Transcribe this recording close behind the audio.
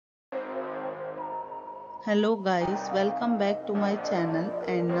Hello guys, welcome back to my channel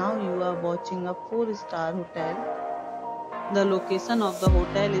and now you are watching a 4-star hotel. The location of the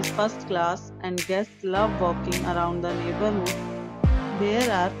hotel is first class and guests love walking around the neighborhood.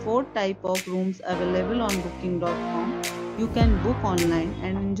 There are 4 types of rooms available on booking.com. You can book online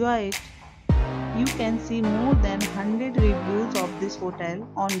and enjoy it. You can see more than 100 reviews of this hotel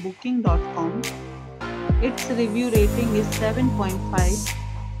on booking.com. Its review rating is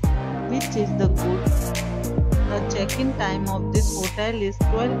 7.5, which is the good. The check-in time of this hotel is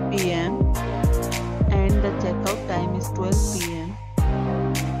 12 p.m. and the checkout time is 12 p.m.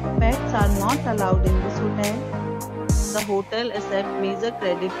 Pets are not allowed in this hotel. The hotel accepts major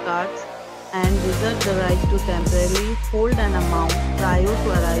credit cards and reserves the right to temporarily hold an amount prior to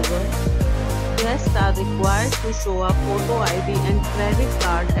arrival. Guests are required to show a photo ID and credit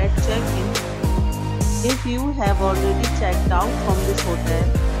card at check-in. If you have already checked out from this hotel,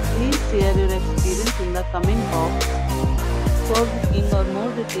 please share your experience in the comment box. For booking or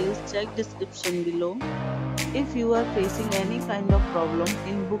more details, check description below. If you are facing any kind of problem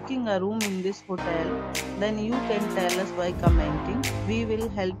in booking a room in this hotel, then you can tell us by commenting. We will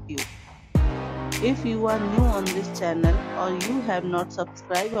help you. If you are new on this channel or you have not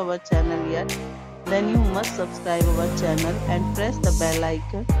subscribed our channel yet, then you must subscribe our channel and press the bell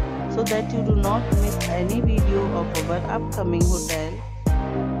icon so that you do not miss any video of our upcoming hotel.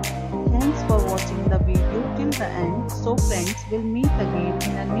 Thanks for watching the video till the end. So friends, will meet again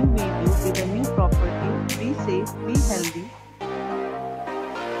in a new video with a new property. Be safe, be healthy.